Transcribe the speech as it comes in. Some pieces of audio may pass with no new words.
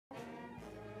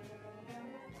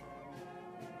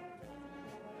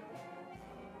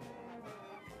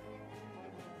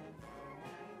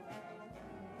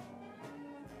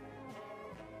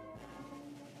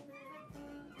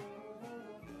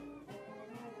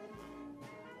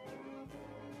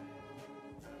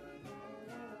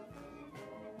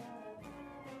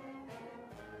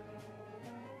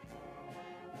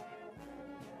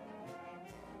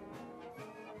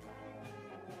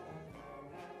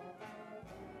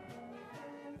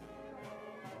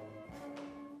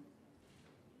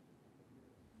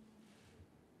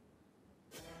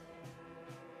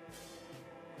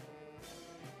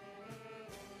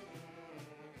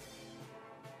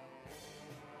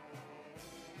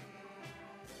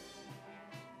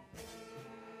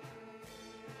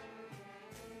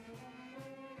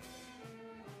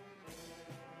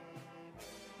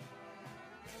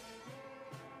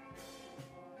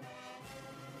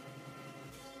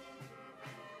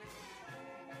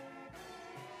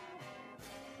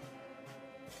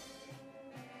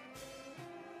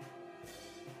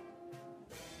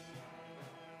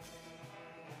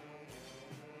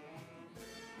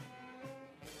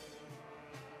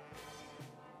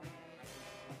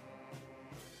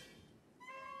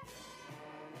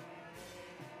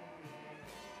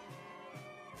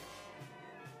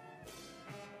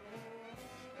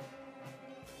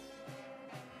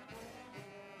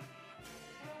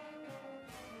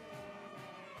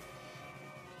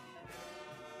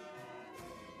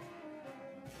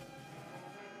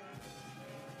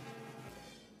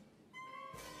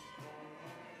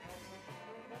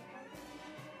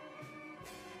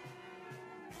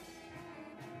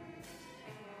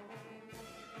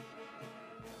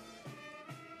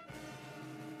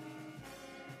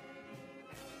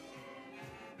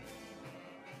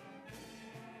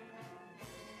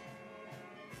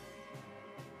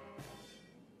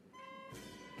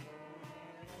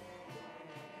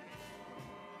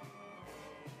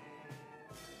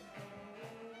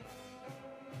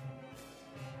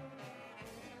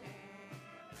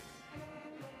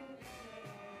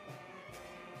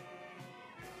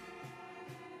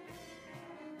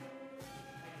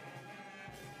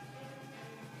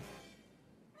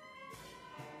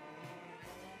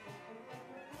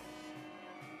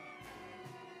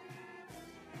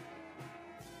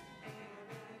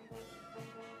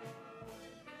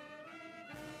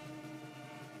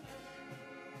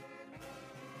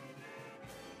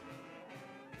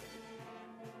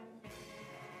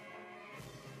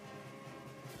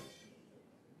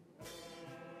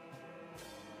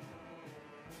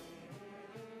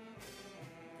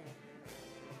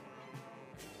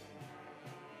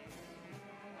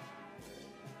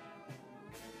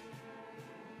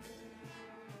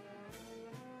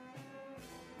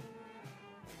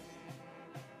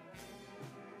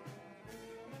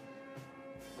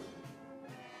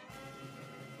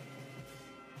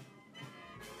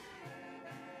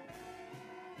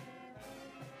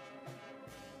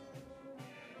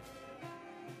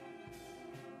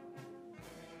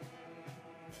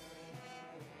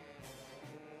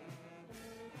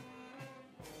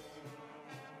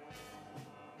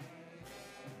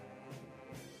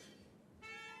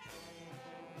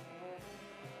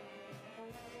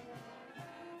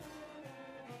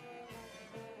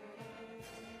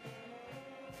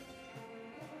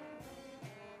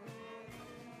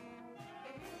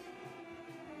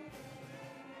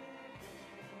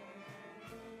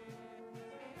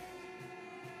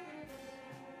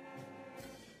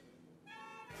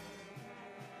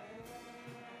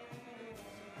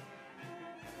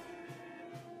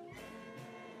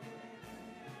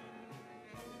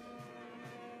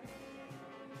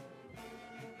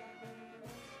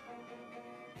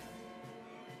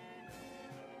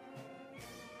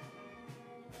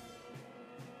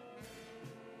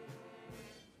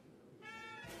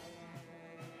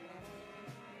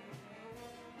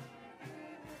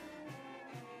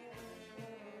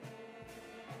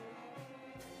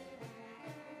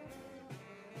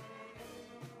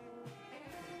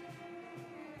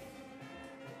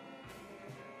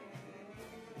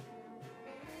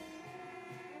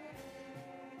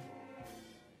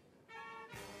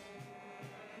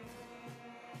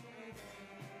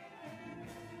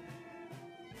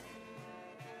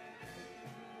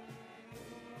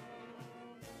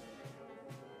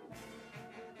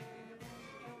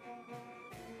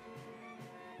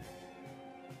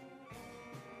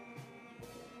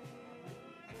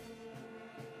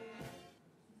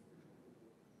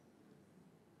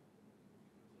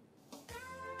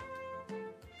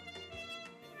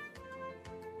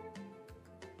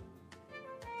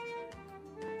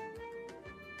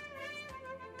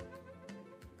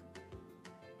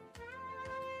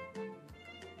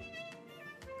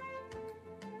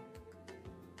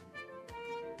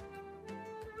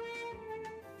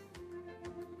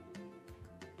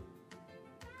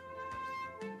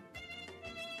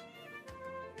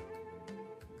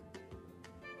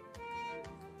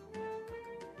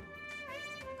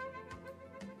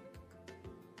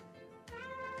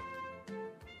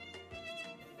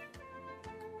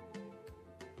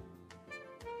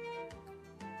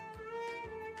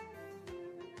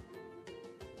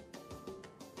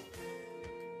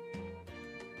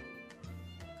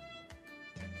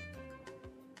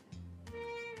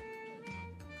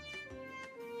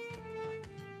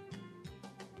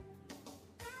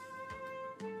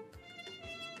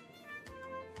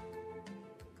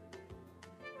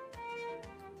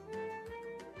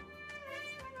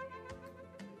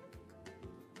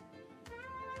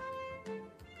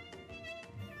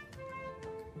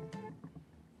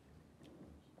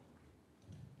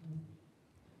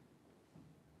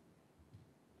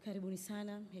Karibuni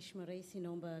sana. Mheshimiwa Rais,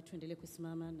 naomba tuendelee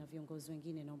kusimama na viongozi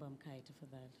wengine naomba mkae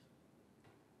tafadhali.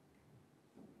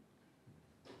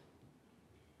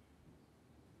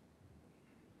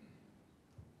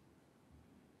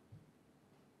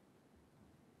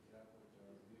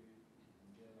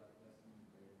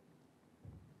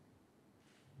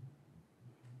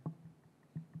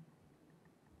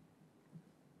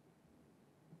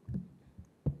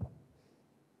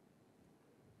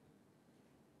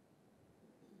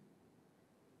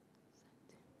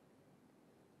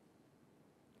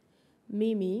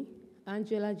 Mimi,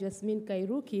 Angela Jasmine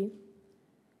Kairuki,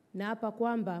 naapa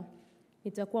kwamba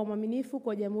nitakuwa mwaminifu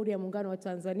kwa Jamhuri ya Muungano wa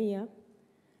Tanzania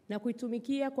na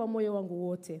kuitumikia kwa moyo wangu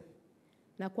wote,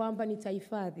 na kwamba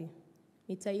nitahifadhi,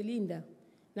 nitailinda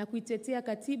na kuitetea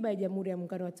Katiba ya Jamhuri ya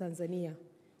Muungano wa Tanzania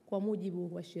kwa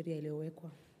mujibu wa sheria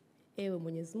iliyowekwa. Ewe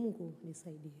Mwenyezi Mungu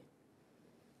nisaidie.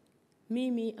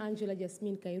 Mimi, Angela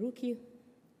Jasmine Kairuki,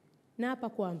 naapa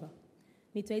kwamba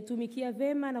nitaitumikia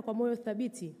vema na kwa moyo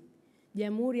thabiti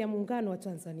Jamhuri ya Muungano wa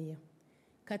Tanzania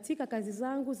katika kazi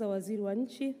zangu za waziri wa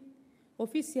nchi,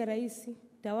 ofisi ya Rais,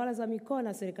 tawala za mikoa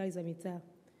na serikali za mitaa,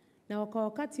 na kwa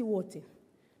wakati wote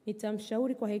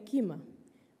nitamshauri kwa hekima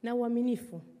na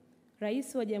uaminifu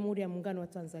Rais wa Jamhuri ya Muungano wa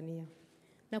Tanzania,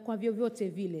 na kwa vyovyote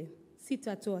vile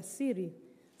sitatoa siri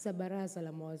za baraza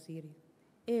la mawaziri.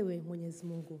 Ewe Mwenyezi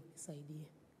Mungu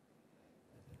nisaidie.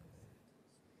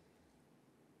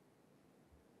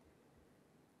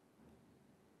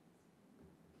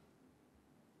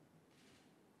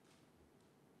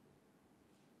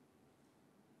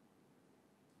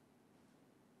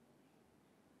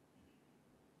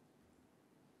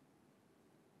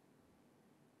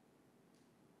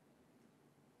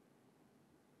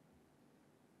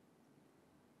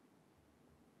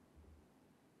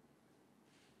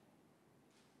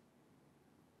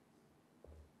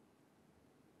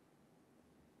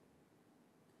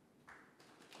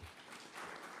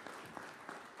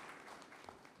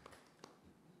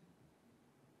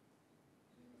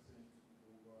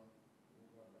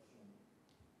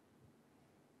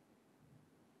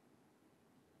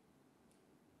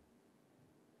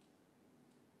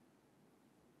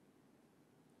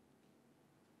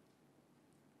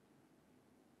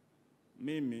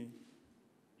 Mimi,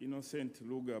 Innocent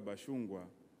Lugha Bashungwa,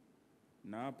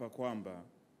 naapa kwamba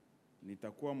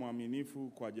nitakuwa mwaminifu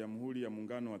kwa Jamhuri ya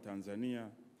Muungano wa Tanzania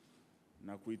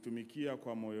na kuitumikia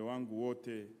kwa moyo wangu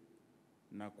wote,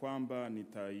 na kwamba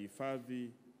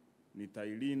nitaihifadhi,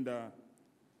 nitailinda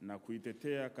na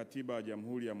kuitetea Katiba ya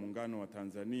Jamhuri ya Muungano wa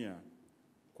Tanzania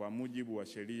kwa mujibu wa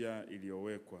sheria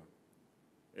iliyowekwa.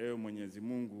 Ewe Mwenyezi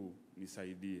Mungu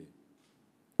nisaidie.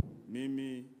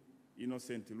 Mimi,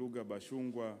 Innocent Lugha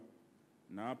Bashungwa,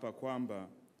 naapa kwamba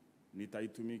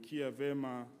nitaitumikia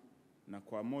vema na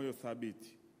kwa moyo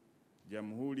thabiti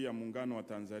Jamhuri ya Muungano wa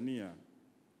Tanzania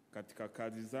katika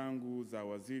kazi zangu za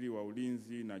waziri wa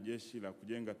ulinzi na jeshi la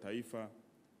kujenga taifa,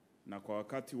 na kwa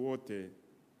wakati wote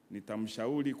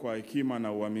nitamshauri kwa hekima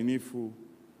na uaminifu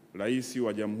Rais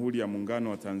wa Jamhuri ya Muungano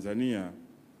wa Tanzania,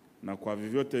 na kwa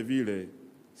vyovyote vile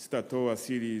sitatoa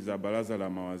siri za baraza la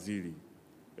mawaziri.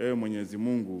 Ewe Mwenyezi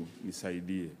Mungu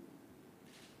nisaidie.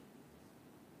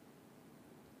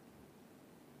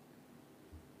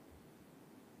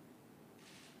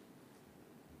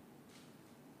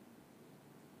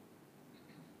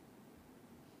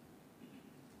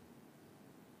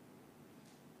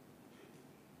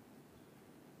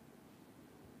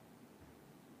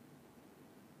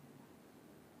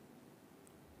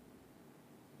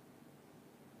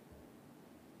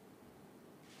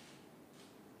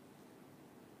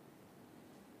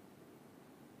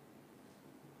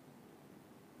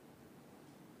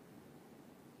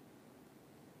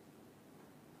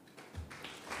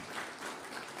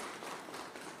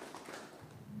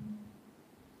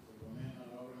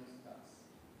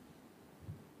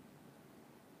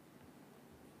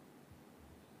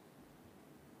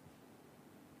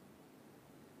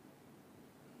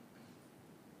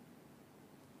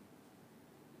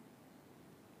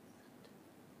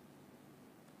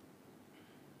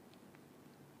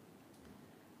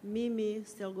 Mimi,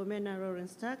 Stergomena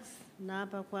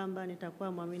naapa kwamba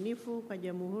nitakuwa mwaminifu kwa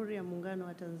Jamhuri ya Muungano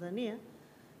wa Tanzania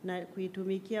na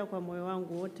kuitumikia kwa moyo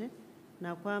wangu wote,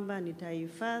 na kwamba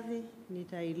nitaihifadhi,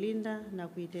 nitailinda na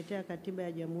kuitetea Katiba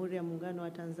ya Jamhuri ya Muungano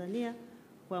wa Tanzania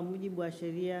kwa mujibu wa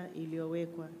sheria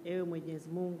iliyowekwa. Ewe Mwenyezi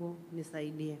Mungu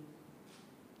nisaidie.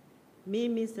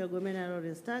 Mimi, Stergomena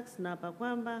naapa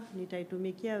kwamba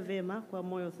nitaitumikia vema kwa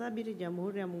moyo thabiti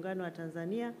Jamhuri ya Muungano wa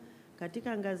Tanzania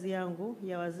katika ngazi yangu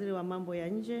ya waziri wa mambo ya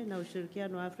nje na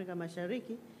ushirikiano wa Afrika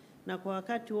Mashariki, na kwa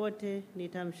wakati wote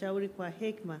nitamshauri kwa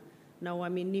hekima na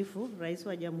uaminifu Rais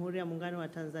wa Jamhuri ya Muungano wa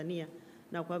Tanzania,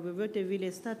 na kwa vyovyote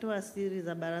vile sitatoa siri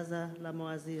za baraza la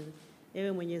mawaziri.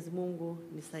 Ewe Mwenyezi Mungu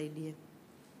nisaidie.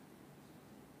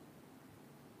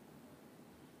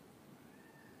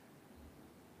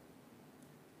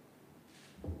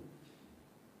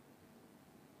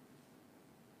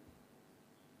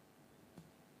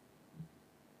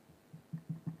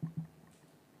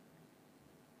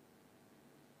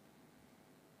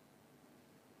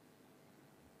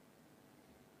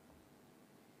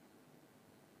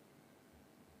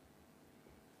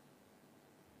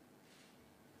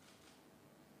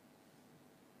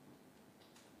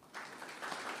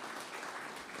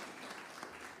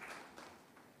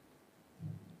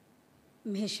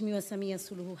 Mheshimiwa Samia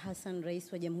Suluhu Hassan,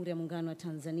 Rais wa Jamhuri ya Muungano wa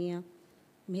Tanzania,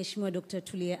 Mheshimiwa Dr.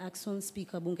 Tulia Ackson,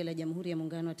 Spika wa Bunge la Jamhuri ya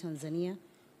Muungano wa Tanzania,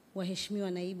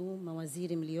 waheshimiwa naibu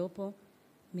mawaziri mliopo,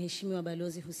 Mheshimiwa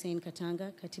Balozi Hussein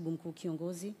Katanga, Katibu Mkuu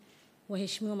Kiongozi,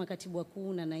 waheshimiwa makatibu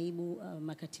wakuu na naibu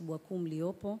makatibu wakuu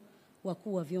mliopo,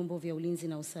 wakuu wa vyombo vya ulinzi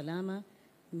na usalama,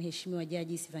 Mheshimiwa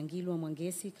Jaji Sivangilwa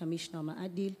Mwangesi, Kamishna wa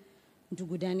Maadili,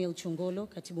 ndugu Daniel Chongolo,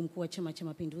 Katibu Mkuu wa Chama cha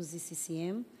Mapinduzi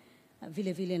CCM.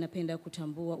 Vile vile napenda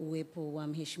kutambua uwepo wa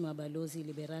Mheshimiwa Balozi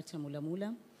Liberata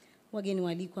Mulamula, wageni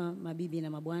waalikwa, mabibi na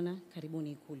mabwana,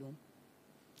 karibuni Ikulu.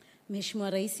 Mheshimiwa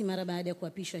Rais, mara baada ya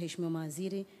kuapishwa Mheshimiwa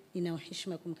mawaziri, nina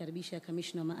heshima kumkaribisha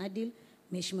Kamishna wa Maadili,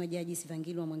 Mheshimiwa Jaji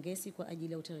Sivangilwa Mwangesi kwa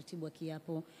ajili ya utaratibu wa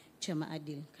kiapo cha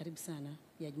maadili. Karibu sana,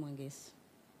 Jaji Mwangesi.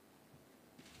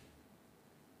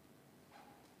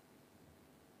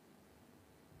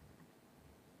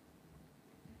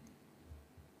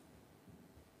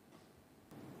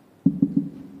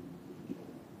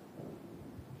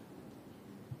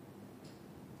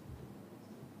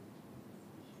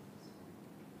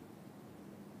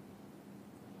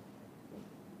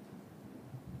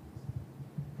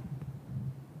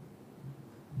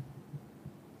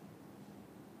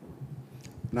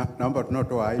 Naomba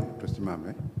tunaotoa ahadi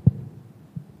tusimame.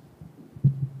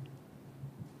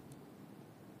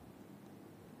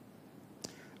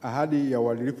 Ahadi ya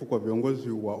uadilifu kwa viongozi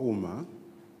wa umma.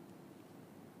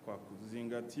 Kwa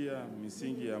kuzingatia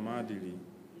misingi ya maadili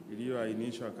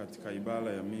iliyoainishwa katika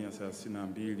ibara ya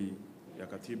 132 ya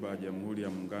Katiba ya Jamhuri ya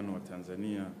Muungano wa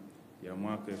Tanzania ya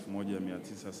mwaka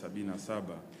 1977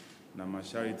 na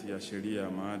masharti ya sheria ya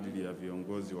maadili ya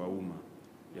viongozi wa umma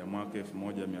ya mwaka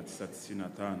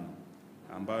 1995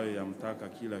 ambayo yamtaka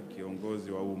kila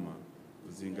kiongozi wa umma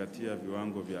kuzingatia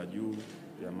viwango vya juu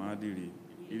vya maadili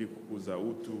ili kukuza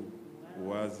utu,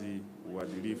 uwazi,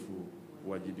 uadilifu,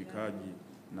 uwajibikaji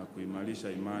na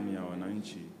kuimarisha imani ya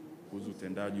wananchi kuhusu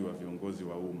utendaji wa viongozi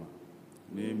wa umma.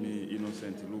 Mimi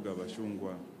Innocent Luga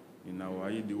Bashungwa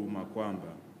ninawaahidi umma kwamba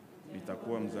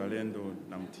nitakuwa mzalendo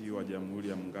na mtii wa Jamhuri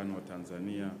ya Muungano wa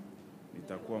Tanzania.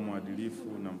 Nitakuwa mwadilifu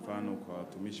na mfano kwa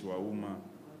watumishi wa umma,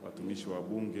 watumishi wa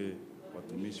Bunge,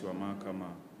 watumishi wa mahakama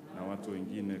na watu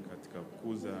wengine katika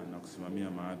kukuza na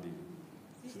kusimamia maadili.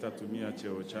 Sitatumia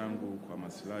cheo changu kwa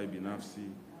maslahi binafsi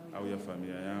au ya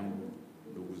familia yangu,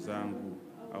 ndugu zangu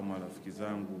au marafiki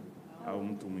zangu au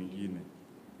mtu mwingine.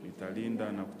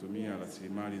 Nitalinda na kutumia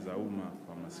rasilimali za umma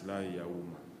kwa maslahi ya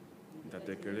umma.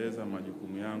 Nitatekeleza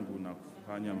majukumu yangu na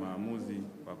kufanya maamuzi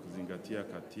kwa kuzingatia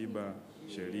katiba,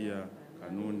 sheria,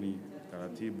 kanuni,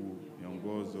 taratibu,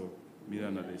 miongozo,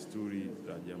 mila na desturi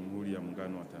za Jamhuri ya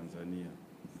Muungano wa Tanzania.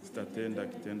 Sitatenda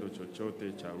kitendo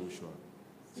chochote cha rushwa.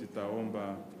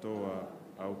 Sitaomba, kutoa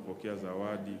au kupokea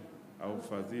zawadi au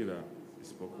fadhila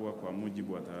isipokuwa kwa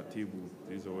mujibu wa taratibu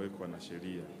zilizowekwa na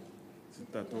sheria.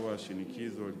 Sitatoa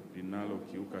shinikizo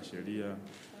linalokiuka sheria,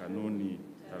 kanuni,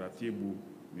 taratibu,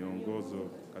 miongozo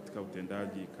katika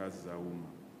utendaji kazi za umma.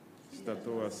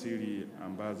 Sitatoa siri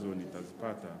ambazo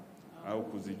nitazipata au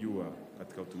kuzijua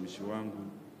katika utumishi wangu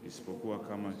isipokuwa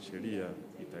kama sheria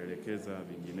itaelekeza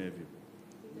vinginevyo.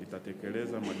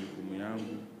 Nitatekeleza majukumu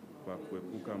yangu kwa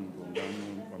kuepuka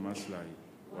mgongano wa maslahi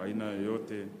wa aina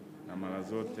yoyote, na mara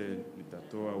zote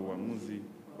nitatoa uamuzi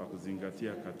kwa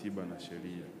kuzingatia katiba na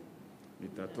sheria.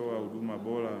 Nitatoa huduma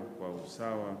bora kwa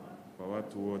usawa kwa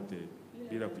watu wote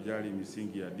bila kujali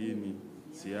misingi ya dini,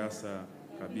 siasa,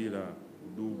 kabila,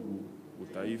 udugu,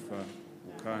 utaifa,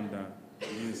 ukanda,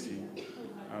 jinsi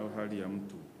au hali ya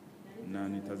mtu. Na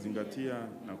nitazingatia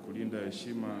na kulinda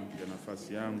heshima ya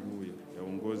nafasi yangu ya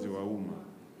uongozi wa umma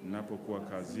ninapokuwa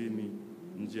kazini,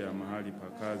 nje ya mahali pa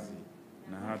kazi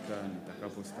na hata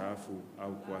nitakapostaafu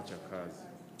au kuacha kazi.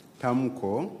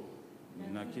 Tamko.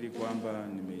 Ninakiri kwamba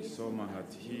nimeisoma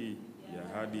hati hii ya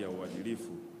ahadi ya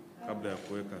uadilifu kabla ya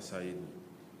kuweka saini.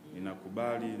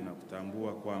 Ninakubali na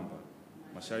kutambua kwamba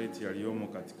masharti yaliyomo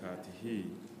katika hati hii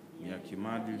ni ya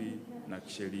kimaadili na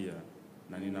kisheria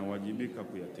na ninawajibika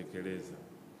kuyatekeleza.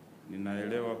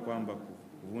 Ninaelewa kwamba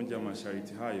kuvunja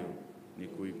masharti hayo ni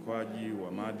ukiukwaji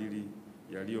wa maadili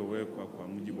yaliyowekwa kwa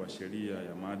mujibu wa sheria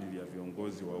ya maadili ya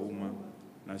viongozi wa umma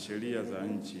na sheria za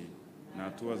nchi, na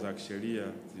hatua za kisheria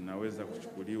zinaweza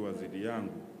kuchukuliwa dhidi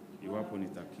yangu iwapo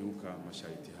nitakiuka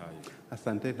masharti hayo.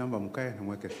 Asante, naomba mkae na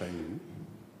mweke saini.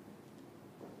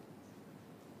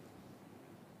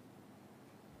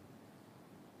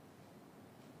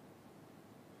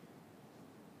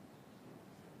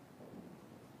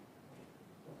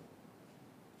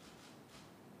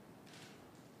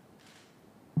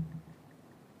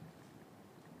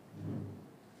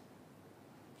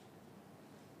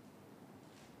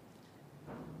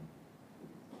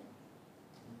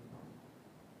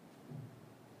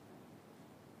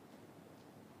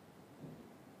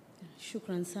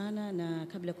 Shukran sana, na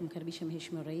kabla ya kumkaribisha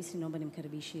Mheshimiwa Rais, naomba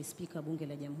nimkaribishe Spika wa Bunge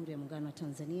la Jamhuri ya Muungano wa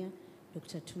Tanzania,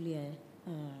 Dr. Tulia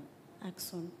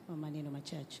Ackson wa maneno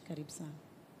machache. Karibu sana.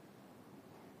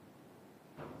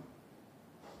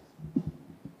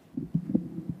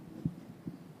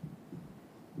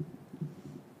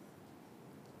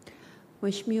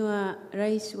 Mheshimiwa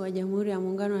Rais wa Jamhuri ya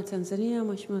Muungano wa Tanzania,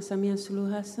 Mheshimiwa Samia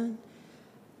Suluhu Hassan,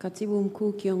 Katibu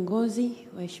Mkuu Kiongozi,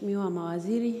 waheshimiwa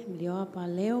mawaziri mliowapa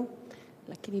leo,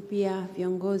 lakini pia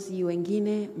viongozi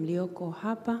wengine mlioko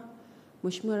hapa.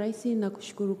 Mheshimiwa Rais,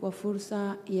 nakushukuru kwa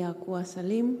fursa ya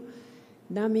kuwasalimu.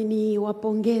 Nami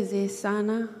niwapongeze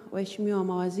sana waheshimiwa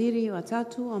mawaziri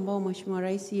watatu ambao Mheshimiwa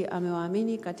Rais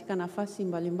amewaamini katika nafasi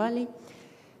mbalimbali.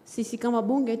 Sisi kama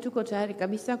bunge tuko tayari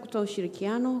kabisa kutoa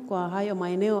ushirikiano kwa hayo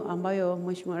maeneo ambayo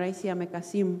Mheshimiwa Rais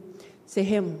amekasimu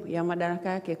sehemu ya madaraka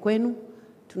yake kwenu.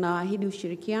 Tunaahidi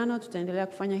ushirikiano, tutaendelea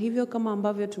kufanya hivyo kama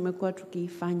ambavyo tumekuwa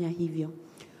tukifanya hivyo.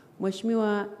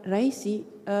 Mheshimiwa Rais,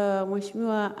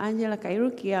 Mheshimiwa Angela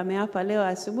Kairuki ameapa leo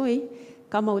asubuhi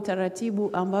kama utaratibu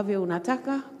ambavyo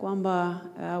unataka kwamba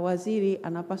waziri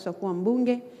anapaswa kuwa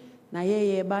mbunge, na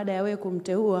yeye baada ya wewe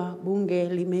kumteua bunge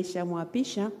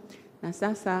limeshamwapisha, na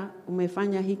sasa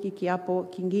umefanya hiki kiapo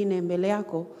kingine mbele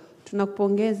yako.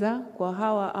 Tunakupongeza kwa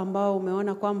hawa ambao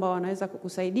umeona kwamba wanaweza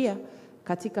kukusaidia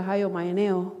katika hayo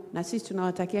maeneo, na sisi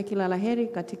tunawatakia kila laheri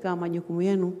katika majukumu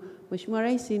yenu. Mheshimiwa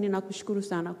Rais, ninakushukuru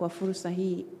sana kwa fursa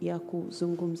hii ya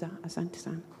kuzungumza. Asante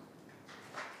sana.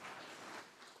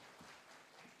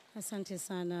 Asante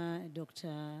sana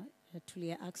Dr.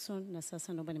 Tulia Ackson, na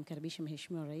sasa naomba nimkaribishe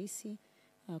Mheshimiwa Rais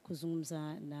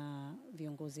kuzungumza na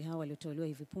viongozi hao walioteuliwa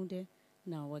hivi punde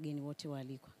na wageni wote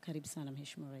waalikwa. Karibu sana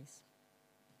Mheshimiwa Rais.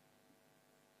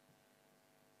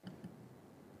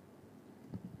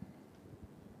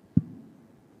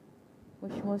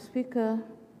 Mheshimiwa Spika,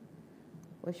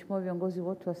 waheshimiwa viongozi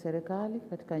wote wa serikali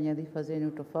katika nyadhifa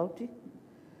zenu tofauti,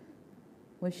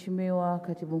 Mheshimiwa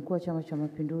Katibu Mkuu wa Chama cha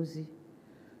Mapinduzi,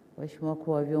 waheshimiwa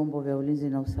wakuu wa vyombo vya ulinzi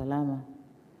na usalama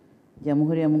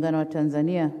Jamhuri ya Muungano wa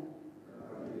Tanzania,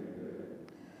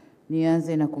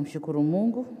 nianze na kumshukuru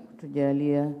Mungu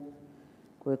tujalia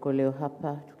kuweko leo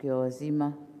hapa tukiwa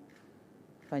wazima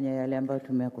kufanya yale ambayo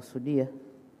tumeyakusudia.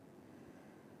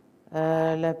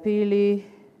 La pili,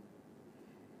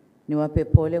 niwape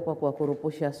pole kwa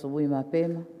kuwakurupusha asubuhi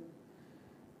mapema.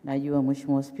 Najua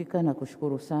Mheshimiwa Spika,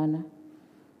 nakushukuru sana.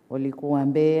 Walikuwa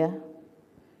Mbeya,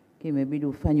 kimebidi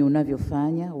ufanye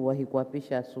unavyofanya, uwahi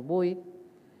kuapisha asubuhi.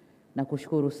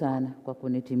 Nakushukuru sana kwa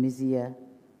kunitimizia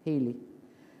hili.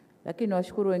 Lakini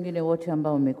washukuru wengine wote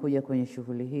ambao wamekuja kwenye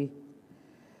shughuli hii.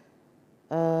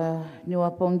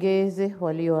 Niwapongeze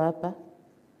walio hapa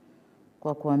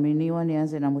kwa kuaminiwa.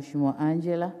 Nianze na Mheshimiwa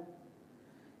Angela,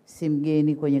 si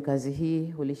mgeni kwenye kazi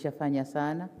hii, ulishafanya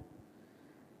sana,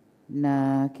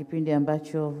 na kipindi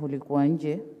ambacho ulikuwa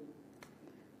nje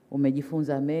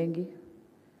umejifunza mengi,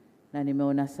 na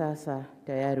nimeona sasa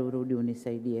tayari urudi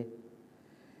unisaidie.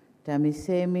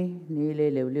 TAMISEMI ni ile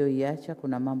ile ulioiacha,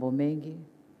 kuna mambo mengi.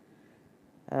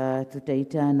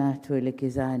 Tutaitana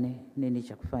tuelekezane nini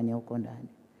cha kufanya huko ndani.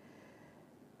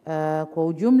 Kwa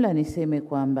ujumla niseme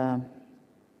kwamba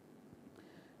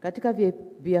katika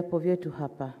viapo vyetu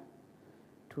hapa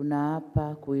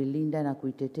tunaapa kuilinda na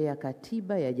kuitetea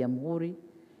katiba ya Jamhuri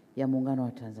ya Muungano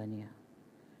wa Tanzania.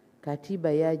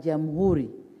 Katiba ya Jamhuri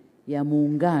ya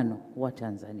Muungano wa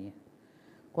Tanzania.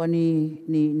 Kwa ni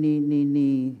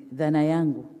dhana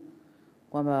yangu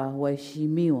kwamba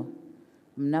waheshimiwa,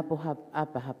 mnapo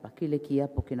hapa kile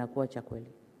kiapo kinakuwa cha kweli.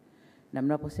 Na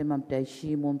mnaposema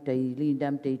mtaheshimu,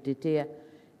 mtailinda, mtaitetea,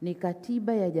 ni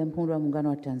katiba ya Jamhuri ya Muungano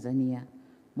wa Tanzania,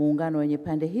 muungano wenye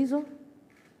pande hizo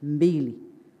mbili,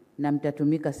 na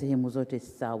mtatumika sehemu zote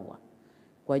sawa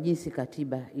kwa jinsi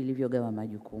katiba ilivyogawa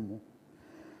majukumu.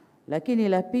 Lakini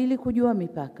la pili, kujua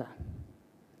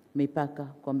mipaka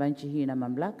kwamba nchi hii ina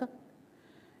mamlaka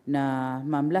na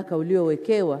mamlaka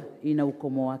uliowekewa ina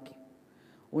ukomo wake.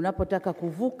 Unapotaka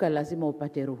kuvuka lazima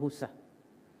upate ruhusa.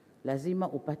 Lazima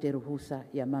upate ruhusa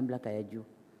ya mamlaka ya juu.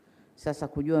 Sasa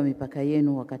kujua mipaka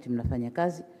yenu wakati mnafanya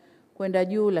kazi, kwenda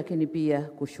juu lakini pia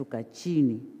kushuka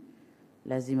chini,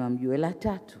 lazima mjue. La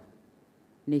tatu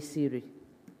ni siri.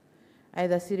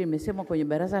 Aidha siri imesemwa kwenye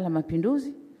Baraza la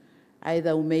Mapinduzi,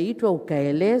 aidha umeitwa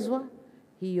ukaelezwa,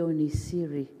 hiyo ni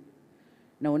siri.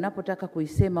 Na unapotaka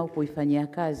kuisema au kuifanyia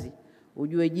kazi,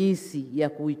 ujue jinsi ya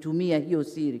kuitumia hiyo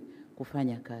siri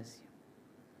kufanya kazi.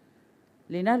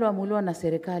 Linaloamuliwa na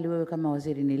serikali, wewe kama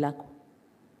waziri, ni lako,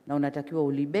 na unatakiwa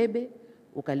ulibebe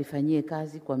ukalifanyie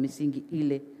kazi kwa misingi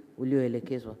ile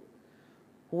ulioelekezwa.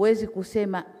 Huwezi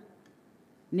kusema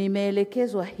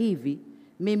nimeelekezwa hivi,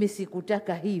 mimi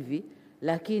sikutaka hivi,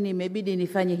 lakini imebidi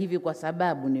nifanye hivi kwa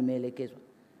sababu nimeelekezwa.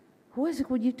 Huwezi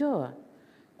kujitoa.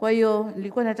 Kwa hiyo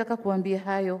nilikuwa nataka kuambia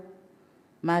hayo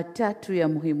matatu ya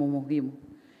muhimu.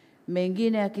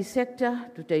 Mengine ya kisekta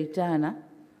tutaitana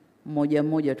mmoja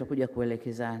mmoja, tutakuja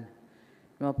kuelekezana.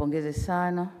 Niwapongeze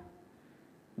sana,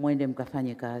 mwende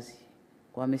mkafanye kazi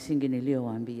kwa misingi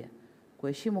niliyowaambia: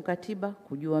 kuheshimu katiba,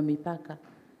 kujua mipaka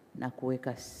na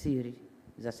kuweka siri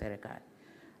za serikali.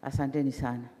 Asanteni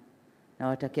sana.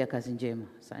 Nawatakia kazi njema.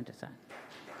 Asante sana.